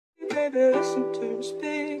baby, listen to the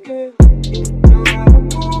speaker. No matter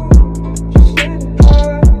what, just let it go.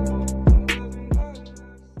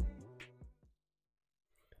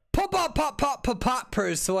 Pop,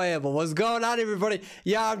 Perswayable. What's going on, everybody?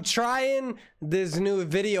 Yeah, I'm trying this new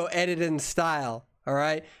video editing style, all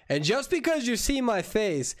right? And just because you see my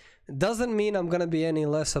face doesn't mean I'm gonna be any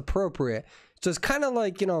less appropriate. Just kind of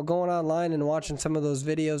like, you know, going online and watching some of those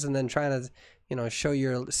videos and then trying to, you know, show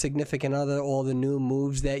your significant other all the new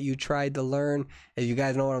moves that you tried to learn. If you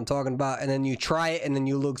guys know what I'm talking about, and then you try it and then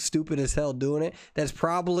you look stupid as hell doing it. That's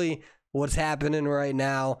probably what's happening right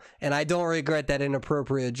now, and I don't regret that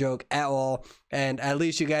inappropriate joke at all. And at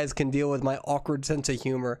least you guys can deal with my awkward sense of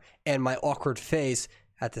humor and my awkward face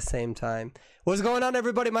at the same time. What's going on,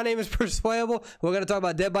 everybody? My name is Perswayable. We're going to talk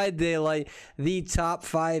about Dead by Daylight, the top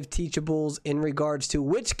 5 teachables in regards to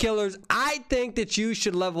which killers I think that you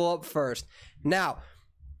should level up first. Now,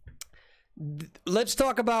 let's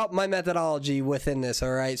talk about my methodology within this,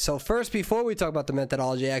 all right? So first, before we talk about the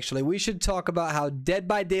methodology, actually, we should talk about how Dead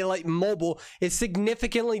by Daylight Mobile is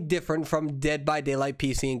significantly different from Dead by Daylight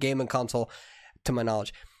PC and gaming console, to my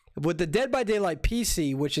knowledge. With the Dead by Daylight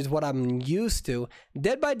PC, which is what I'm used to,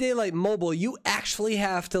 Dead by Daylight Mobile, you actually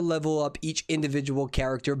have to level up each individual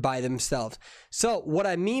character by themselves. So what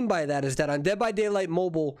I mean by that is that on Dead by Daylight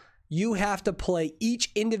Mobile, you have to play each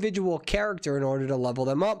individual character in order to level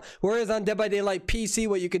them up. Whereas on Dead by Daylight PC,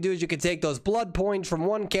 what you can do is you can take those blood points from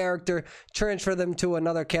one character, transfer them to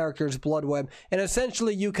another character's blood web, and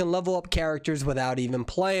essentially you can level up characters without even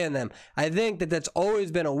playing them. I think that that's always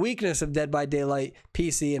been a weakness of Dead by Daylight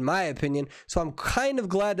PC, in my opinion. So I'm kind of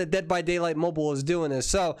glad that Dead by Daylight Mobile is doing this.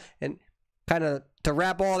 So, and kind of to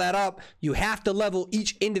wrap all that up, you have to level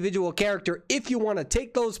each individual character if you want to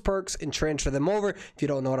take those perks and transfer them over. If you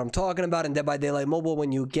don't know what I'm talking about, in Dead by Daylight Mobile,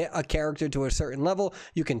 when you get a character to a certain level,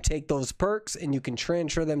 you can take those perks and you can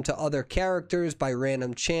transfer them to other characters by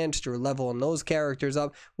random chance through leveling those characters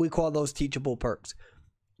up. We call those teachable perks.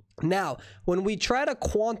 Now, when we try to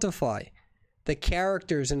quantify the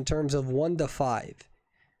characters in terms of 1 to 5,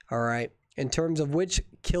 all right, in terms of which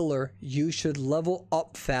killer you should level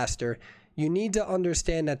up faster, you need to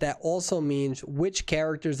understand that that also means which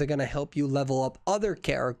characters are going to help you level up other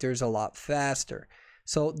characters a lot faster.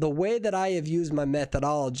 So the way that I have used my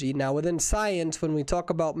methodology, now within science, when we talk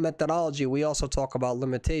about methodology, we also talk about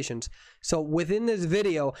limitations. So within this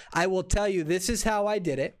video, I will tell you this is how I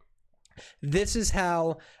did it. This is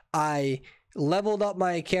how I leveled up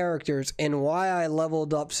my characters and why I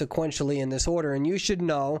leveled up sequentially in this order. And you should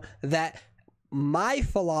know that my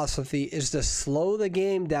philosophy is to slow the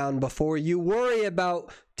game down before you worry about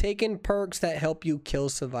taking perks that help you kill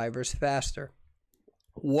survivors faster.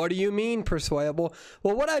 What do you mean, Perswayable?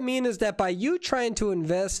 Well, what I mean is that by you trying to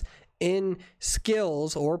invest in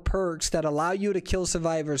skills or perks that allow you to kill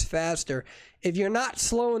survivors faster, if you're not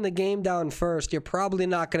slowing the game down first, you're probably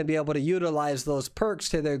not going to be able to utilize those perks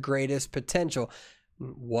to their greatest potential.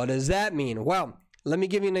 What does that mean? Well, let me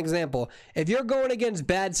give you an example. If you're going against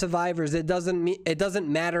bad survivors, it doesn't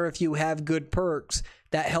matter if you have good perks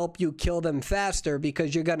that help you kill them faster,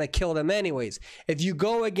 because you're going to kill them anyways. If you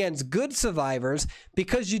go against good survivors,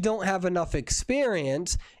 because you don't have enough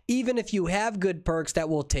experience, even if you have good perks that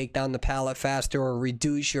will take down the pallet faster or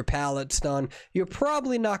reduce your pallet stun, you're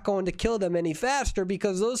probably not going to kill them any faster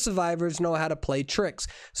because those survivors know how to play tricks.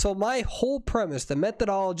 So my whole premise, the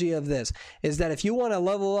methodology of this, is that if you want to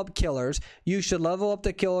level up killers, you should level up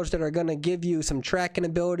the killers that are going to give you some tracking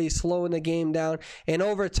ability, slowing the game down, and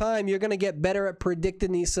over time you're going to get better at predicting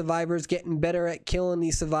these survivors, getting better at killing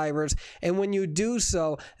these survivors. And when you do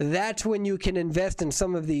so, that's when you can invest in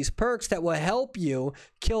some of these perks that will help you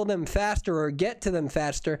kill them faster or get to them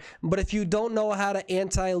faster. But if you don't know how to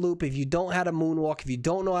anti-loop, if you don't know how to moonwalk, if you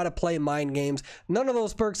don't know how to play mind games, none of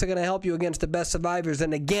those perks are going to help you against the best survivors.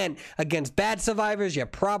 And again, against bad survivors, you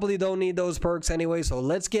probably don't need those perks anyway. So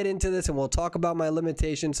let's get into this and we'll talk about my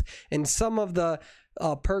limitations and some of the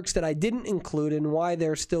perks that I didn't include and why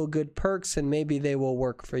they're still good perks and maybe they will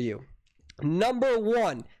work for you. Number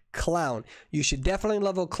 1, Clown. You should definitely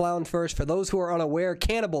level Clown first. For those who are unaware,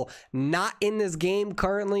 Cannibal not in this game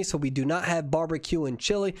currently, so we do not have Barbecue and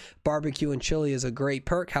Chili. Barbecue and Chili is a great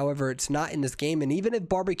perk, however it's not in this game, and even if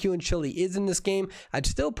Barbecue and Chili is in this game, I'd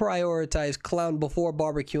still prioritize Clown before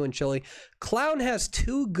Barbecue and Chili. Clown has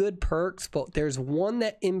 2 good perks, but there's one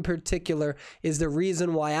that in particular is the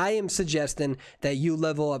reason why I am suggesting that you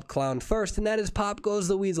level up Clown first, and that is Pop Goes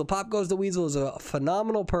the Weasel. Pop Goes the Weasel is a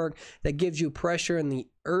phenomenal perk that gives you pressure in the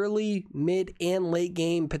early, mid, and late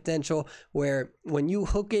game potential where when you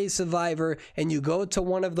hook a survivor and you go to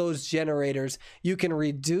one of those generators, you can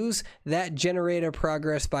reduce that generator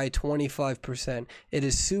progress by 25%. It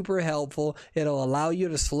is super helpful. It'll allow you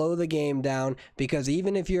to slow the game down, because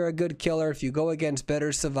even if you're a good killer, if you go against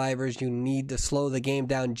better survivors, you need to slow the game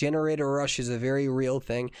down. Generator rush is a very real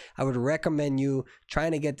thing. I would recommend you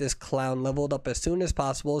trying to get this clown leveled up as soon as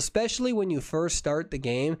possible, especially when you first start the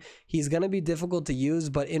game. He's going to be difficult to use,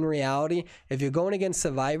 but in reality, if you're going against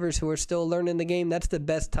survivors who are still learning the game, that's the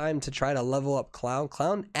best time to try to level up Clown.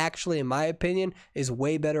 Clown actually, in my opinion, is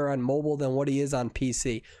way better on mobile than what he is on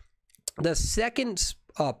PC. The second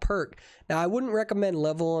perk, now I wouldn't recommend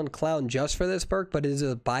level on Clown just for this perk, but it is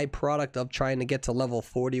a byproduct of trying to get to level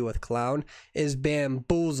 40 with Clown, is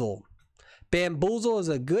Bamboozle. Bamboozle is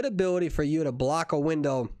a good ability for you to block a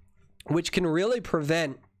window, which can really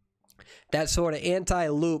prevent that sort of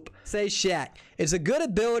anti-loop. Say Shaq. It's a good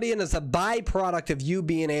ability, and it's a byproduct of you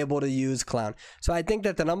being able to use Clown. So I think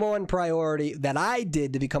that the number one priority that I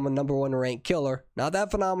did to become a number one ranked killer, not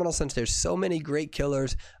that phenomenal since there's so many great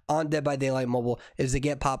killers on Dead by Daylight Mobile, is to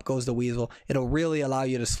get Pop Goes the Weasel. It'll really allow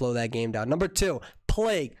you to slow that game down. Number 2,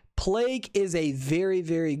 Plague. Plague is a very,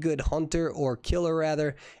 very good hunter, or killer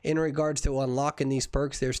rather, in regards to unlocking these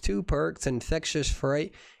perks. There's 2 perks, Infectious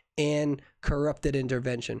Fright and Corrupted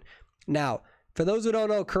Intervention. Now, for those who don't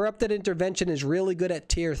know, Corrupted Intervention is really good at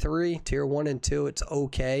tier 3, tier 1 and 2. It's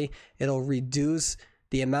okay. It'll reduce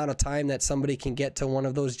the amount of time that somebody can get to one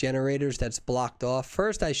of those generators that's blocked off.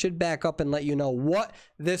 First, I should back up and let you know what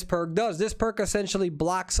this perk does. This perk essentially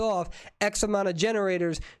blocks off X amount of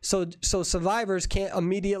generators, so survivors can't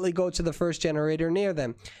immediately go to the first generator near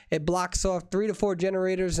them. It blocks off 3 to 4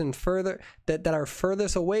 generators and further that are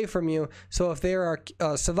furthest away from you, so if there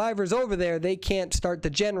are survivors over there, they can't start the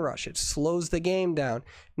gen rush. It slows the game down.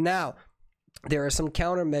 Now, there are some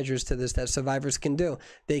countermeasures to this that survivors can do.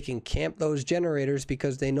 They can camp those generators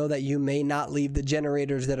because they know that you may not leave the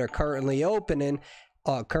generators that are currently open.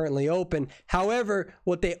 However,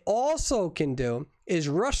 what they also can do is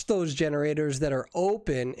rush those generators that are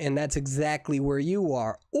open, and that's exactly where you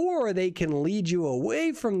are. Or they can lead you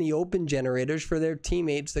away from the open generators for their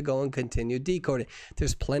teammates to go and continue decoding.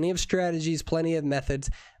 There's plenty of strategies, plenty of methods,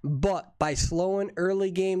 but by slowing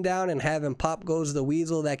early game down and having Pop Goes the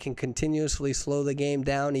Weasel that can continuously slow the game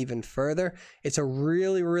down even further, it's a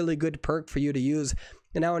really, really good perk for you to use.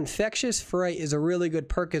 And now, Infectious Fright is a really good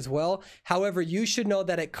perk as well. However, you should know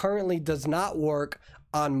that it currently does not work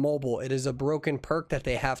on mobile. It is a broken perk that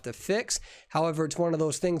they have to fix. However, it's one of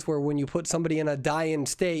those things where when you put somebody in a dying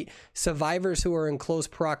state, survivors who are in close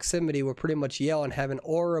proximity will pretty much yell and have an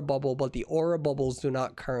aura bubble, but the aura bubbles do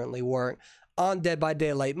not currently work on Dead by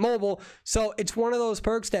Daylight Mobile. So it's one of those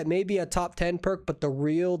perks that may be a top 10 perk, but the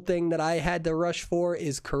real thing that I had to rush for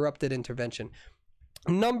is Corrupted Intervention.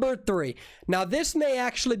 Number 3. Now, this may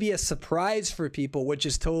actually be a surprise for people, which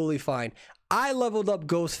is totally fine. I leveled up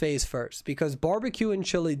Ghostface first because Barbecue and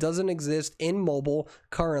Chili doesn't exist in mobile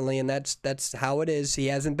currently, and that's how it is. He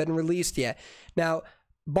hasn't been released yet. Now,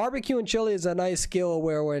 Barbecue and Chili is a nice skill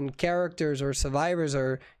where when characters or survivors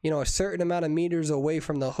are, a certain amount of meters away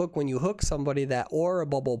from the hook, when you hook somebody, that aura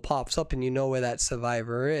bubble pops up and you know where that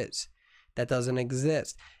survivor is. That doesn't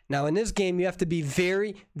exist. Now, in this game, you have to be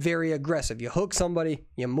very, very aggressive. You hook somebody,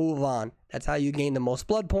 you move on. That's how you gain the most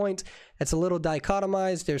blood points. That's a little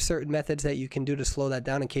dichotomized. There's certain methods that you can do to slow that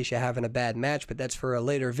down in case you're having a bad match, but that's for a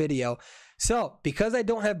later video. So, because I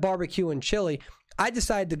don't have Barbecue and Chili, I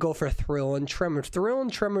decided to go for Thrill and Tremors. Thrill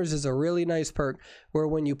and Tremors is a really nice perk where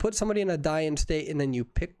when you put somebody in a dying state and then you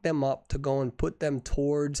pick them up to go and put them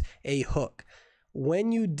towards a hook,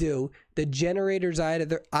 when you do, the generators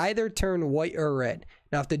either turn white or red.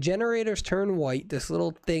 Now, if the generators turn white, this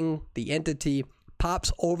little thing, the entity,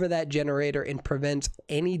 pops over that generator and prevents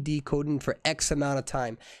any decoding for X amount of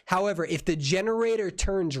time. However, if the generator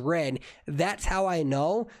turns red, that's how I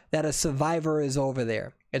know that a survivor is over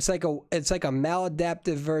there. It's like a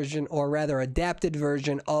maladaptive version, or rather adapted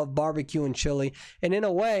version of Barbecue and Chili. And in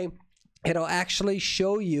a way, it'll actually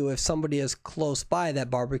show you if somebody is close by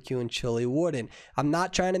that Barbecue and Chili wouldn't. I'm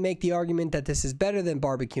not trying to make the argument that this is better than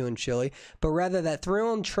Barbecue and Chili, but rather that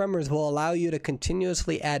Thrill and Tremors will allow you to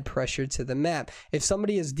continuously add pressure to the map. If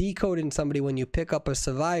somebody is decoding somebody when you pick up a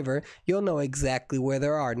survivor, you'll know exactly where they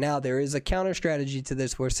are. Now, there is a counter strategy to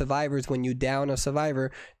this where survivors, when you down a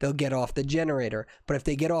survivor, they'll get off the generator. But if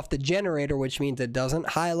they get off the generator, which means it doesn't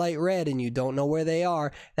highlight red and you don't know where they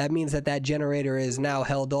are, that means that that generator is now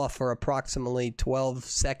held off for approximately 12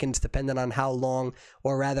 seconds, depending on how long,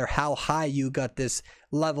 or rather how high you got this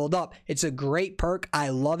leveled up. It's a great perk. I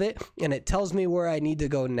love it, and it tells me where I need to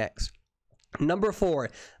go next. Number 4,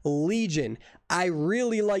 Legion. I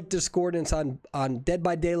really like Discordance on Dead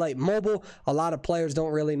by Daylight Mobile. A lot of players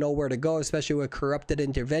don't really know where to go, especially with Corrupted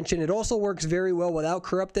Intervention. It also works very well without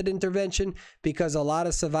Corrupted Intervention because a lot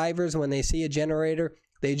of survivors, when they see a generator,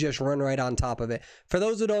 they just run right on top of it. For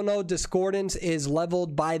those who don't know, Discordance is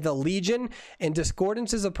leveled by the Legion, and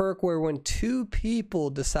Discordance is a perk where when 2 people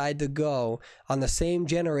decide to go on the same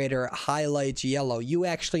generator, it highlights yellow. You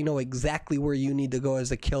actually know exactly where you need to go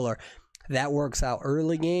as a killer. That works out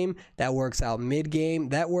early game, that works out mid game,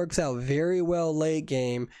 that works out very well late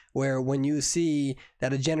game, where when you see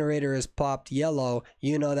that a generator is popped yellow,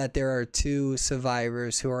 you know that there are 2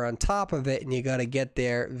 survivors who are on top of it, and you got to get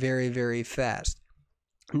there very, very fast.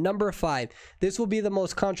 Number 5, this will be the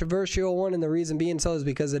most controversial one, and the reason being so is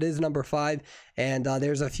because it is number 5, and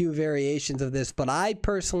there's a few variations of this, but I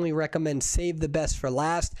personally recommend save the best for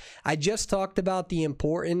last. I just talked about the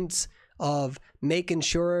importance of making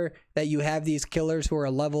sure that you have these killers who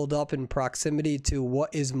are leveled up in proximity to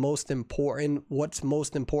what is most important, what's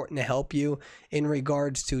most important to help you in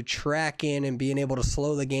regards to tracking and being able to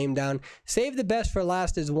slow the game down. Save the best for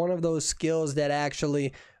last is one of those skills that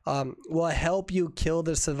actually will help you kill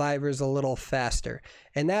the survivors a little faster.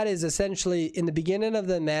 And that is essentially, in the beginning of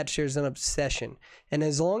the match, there's an obsession. And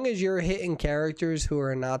as long as you're hitting characters who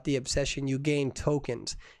are not the obsession, you gain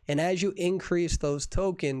tokens. And as you increase those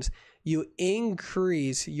tokens, you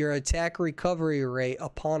increase your attack recovery rate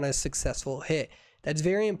upon a successful hit. That's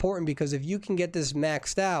very important because if you can get this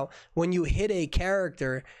maxed out, when you hit a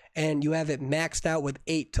character and you have it maxed out with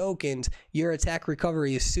 8 tokens, your attack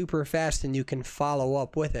recovery is super fast and you can follow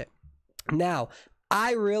up with it. Now,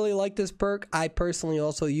 I really like this perk. I personally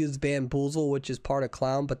also use Bamboozle, which is part of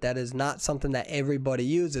Clown, but that is not something that everybody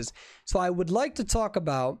uses. So I would like to talk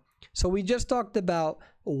about, so we just talked about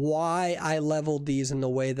why I leveled these in the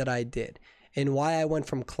way that I did and why I went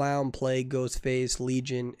from Clown, Plague, Ghostface,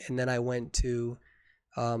 Legion, and then I went to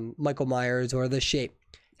Michael Myers or the Shape.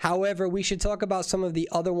 However, we should talk about some of the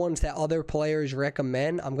other ones that other players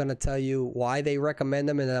recommend. I'm going to tell you why they recommend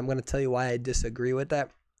them, and then I'm going to tell you why I disagree with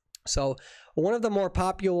that. So one of the more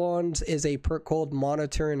popular ones is a perk called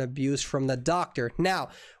Monitor and Abuse from the Doctor. Now,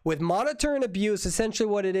 with Monitor and Abuse, essentially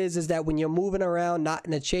what it is that when you're moving around, not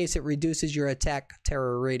in a chase, it reduces your attack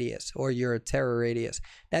terror radius or your terror radius.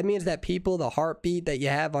 That means that people, the heartbeat that you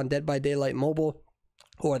have on Dead by Daylight Mobile,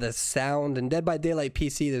 or the sound, and Dead by Daylight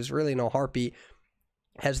PC, there's really no heartbeat.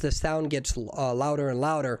 As the sound gets louder and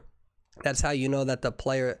louder, that's how you know that the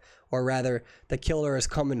player, or rather the killer, is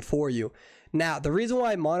coming for you. Now, the reason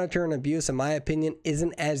why Monitor and Abuse, in my opinion,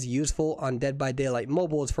 isn't as useful on Dead by Daylight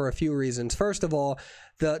Mobile is for a few reasons. First of all,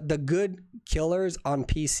 the good killers on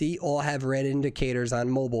PC all have red indicators on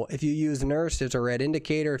mobile. If you use Nurse, there's a red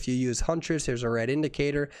indicator. If you use Huntress, there's a red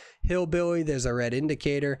indicator. Hillbilly, there's a red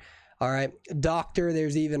indicator. All right, Doctor,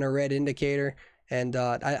 there's even a red indicator. And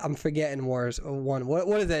I'm forgetting one.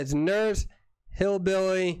 What is that? It's Nurse,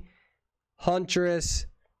 Hillbilly, Huntress,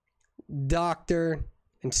 Doctor,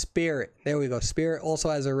 and Spirit. There we go. Spirit also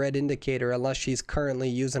has a red indicator unless she's currently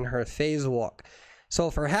using her phase walk.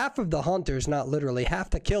 So for half of the hunters, not literally, half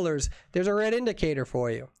the killers, there's a red indicator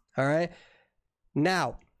for you. All right.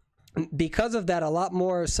 Now, because of that, a lot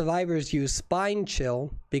more survivors use Spine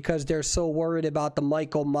Chill because they're so worried about the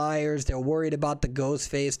Michael Myers, they're worried about the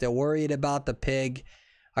Ghostface, they're worried about the Pig.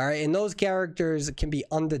 All right, and those characters can be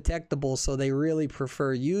undetectable, so they really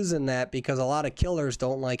prefer using that because a lot of killers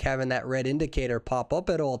don't like having that red indicator pop up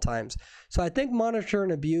at all times. So I think Monitor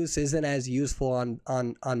and Abuse isn't as useful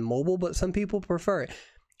on mobile, but some people prefer it.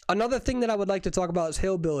 Another thing that I would like to talk about is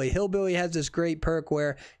Hillbilly. Hillbilly has this great perk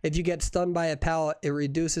where if you get stunned by a pallet, it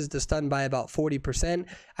reduces the stun by about 40%.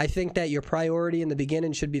 I think that your priority in the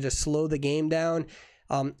beginning should be to slow the game down.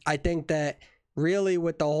 I think that really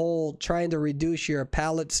with the whole trying to reduce your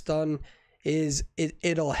pallet stun is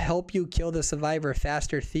it'll help you kill the survivor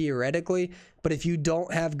faster theoretically, but if you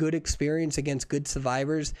don't have good experience against good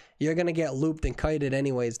survivors, you're going to get looped and kited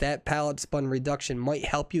anyways. That pallet stun reduction might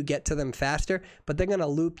help you get to them faster, but they're going to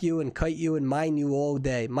loop you and kite you and mine you all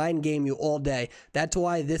day, mind game you all day. That's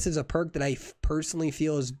why this is a perk that I personally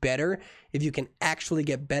feel is better if you can actually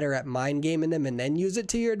get better at mind gaming them and then use it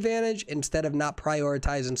to your advantage instead of not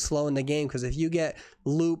prioritizing slowing the game, because if you get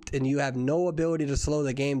looped and you have no ability to slow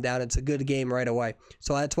the game down, it's a good game right away.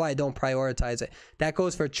 So that's why I don't prioritize it. That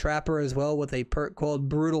goes for Trapper as well with a perk called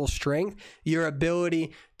Brutal Strength. Your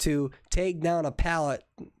ability to take down a pallet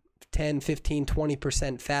 10, 15,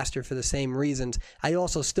 20% faster for the same reasons. I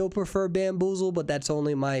also still prefer Bamboozle, but that's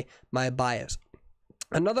only my bias.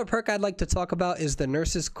 Another perk I'd like to talk about is the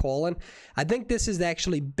Nurse's Call-In. I think this is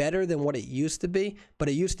actually better than what it used to be, but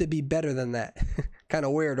it used to be better than that. Kind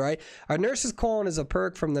of weird, right? A nurse's calling is a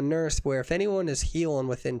perk from the nurse where if anyone is healing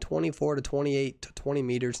within 24 to 28 to 20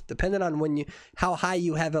 meters, depending on how high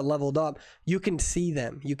you have it leveled up, you can see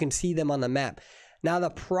them. You can see them on the map. Now, the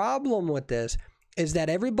problem with this is that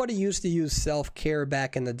everybody used to use self-care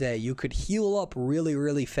back in the day. You could heal up really,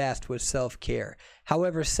 really fast with self-care.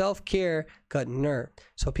 However, self-care got nerfed.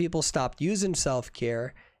 So people stopped using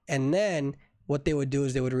self-care, and then what they would do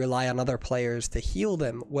is they would rely on other players to heal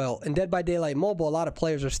them. Well, in Dead by Daylight Mobile, a lot of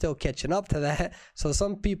players are still catching up to that. So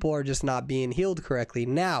some people are just not being healed correctly.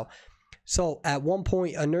 Now, so at one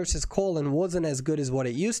point, a nurse's colon wasn't as good as what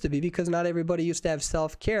it used to be because not everybody used to have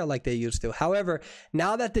self-care like they used to. However,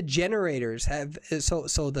 now that the generators have,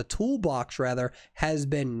 so the toolbox rather has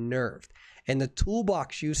been nerfed. And the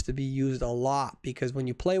toolbox used to be used a lot because when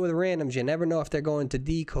you play with randoms, you never know if they're going to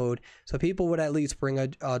decode. So people would at least bring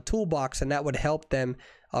a toolbox, and that would help them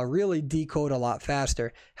really decode a lot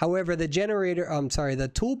faster. However, the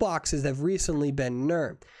toolboxes have recently been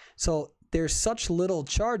nerfed. So there's such little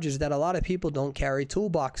charges that a lot of people don't carry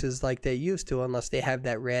toolboxes like they used to unless they have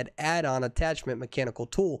that red add-on attachment mechanical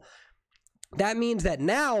tool. That means that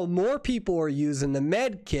now more people are using the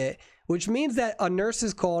med kit, which means that a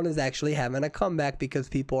nurse's calling is actually having a comeback because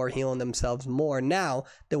people are healing themselves more now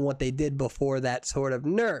than what they did before that sort of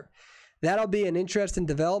nerf. That'll be an interesting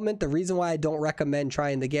development. The reason why I don't recommend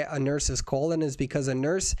trying to get a nurse's calling is because the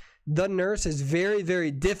nurse is very,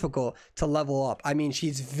 very difficult to level up. I mean,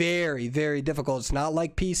 she's very, very difficult. It's not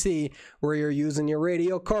like PC where you're using your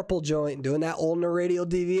radiocarpal joint, doing that ulnar radial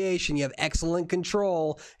deviation. You have excellent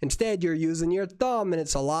control. Instead, you're using your thumb, and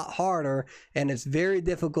it's a lot harder, and it's very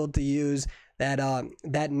difficult to use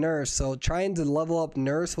that nurse. So trying to level up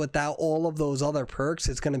nurse without all of those other perks,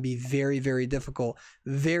 it's going to be very, very difficult.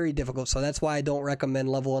 Very difficult. So that's why I don't recommend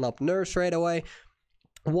leveling up nurse right away.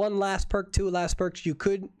 Two last perks. You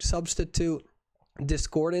could substitute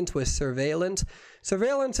discordance with surveillance.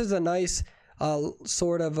 Surveillance is a nice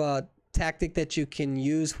sort of tactic that you can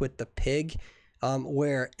use with the pig,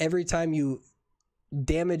 where every time you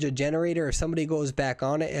damage a generator or somebody goes back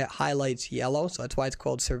on it, it highlights yellow. So that's why it's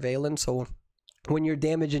called surveillance. So when you're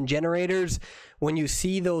damaging generators, when you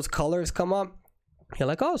see those colors come up, you're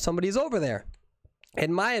like, oh, somebody's over there.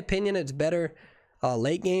 In my opinion, it's better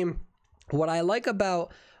late game. What I like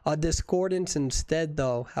about discordance instead,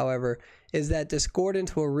 though, however, is that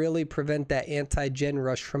discordance will really prevent that anti-gen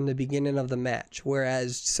rush from the beginning of the match,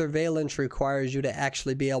 whereas surveillance requires you to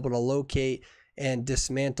actually be able to locate and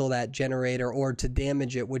dismantle that generator or to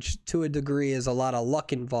damage it, which to a degree is a lot of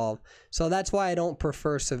luck involved. So that's why I don't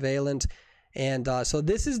prefer surveillance. And so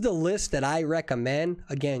this is the list that I recommend.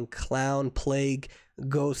 Again, Clown, Plague,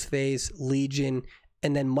 Ghostface, Legion,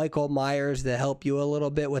 and then Michael Myers to help you a little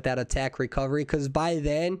bit with that attack recovery, because by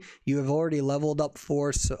then you have already leveled up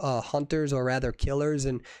 4 hunters, or rather killers,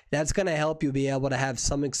 and that's going to help you be able to have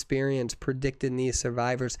some experience predicting these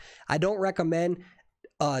survivors. I don't recommend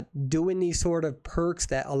doing these sort of perks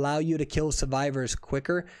that allow you to kill survivors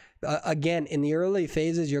quicker. Again, in the early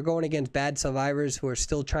phases, you're going against bad survivors who are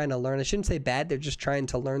still trying to learn. I shouldn't say bad, they're just trying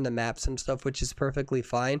to learn the maps and stuff, which is perfectly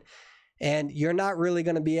fine. And you're not really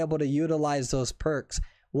going to be able to utilize those perks.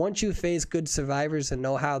 Once you face good survivors and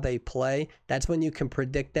know how they play, that's when you can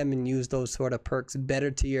predict them and use those sort of perks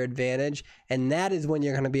better to your advantage. And that is when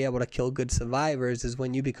you're going to be able to kill good survivors, is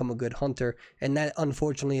when you become a good hunter. And that,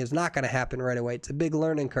 unfortunately, is not going to happen right away. It's a big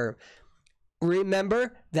learning curve.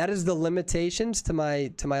 Remember, that is the limitations to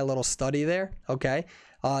my little study there, okay?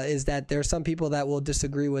 Is that there are some people that will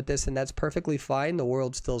disagree with this, and that's perfectly fine. The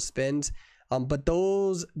world still spins. But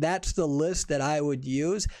that's the list that I would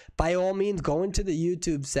use. By all means, go into the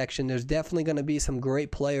YouTube section. There's definitely going to be some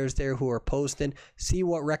great players there who are posting. See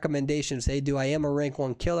what recommendations they do. I am a rank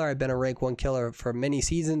 1 killer. I've been a rank 1 killer for many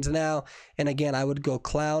seasons now. And again, I would go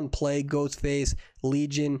Clown, Plague, Ghostface,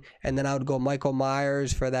 Legion, and then I would go Michael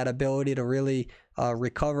Myers for that ability to really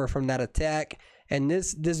recover from that attack. And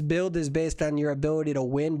this build is based on your ability to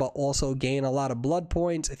win, but also gain a lot of blood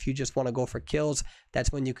points. If you just want to go for kills,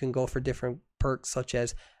 that's when you can go for different perks, such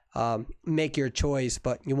as make your choice,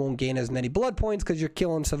 but you won't gain as many blood points because you're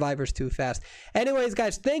killing survivors too fast. Anyways,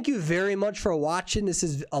 guys, thank you very much for watching. This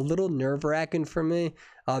is a little nerve-wracking for me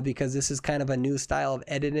because this is kind of a new style of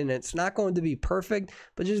editing. It's not going to be perfect,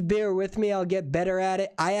 but just bear with me. I'll get better at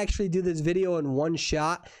it. I actually do this video in one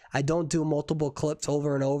shot. I don't do multiple clips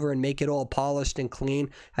over and over and make it all polished and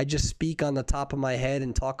clean. I just speak on the top of my head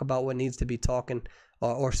and talk about what needs to be talking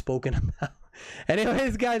or spoken about.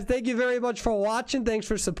 Anyways, guys, thank you very much for watching. Thanks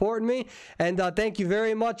for supporting me. And thank you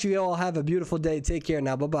very much. You all have a beautiful day. Take care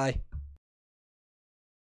now. Bye-bye.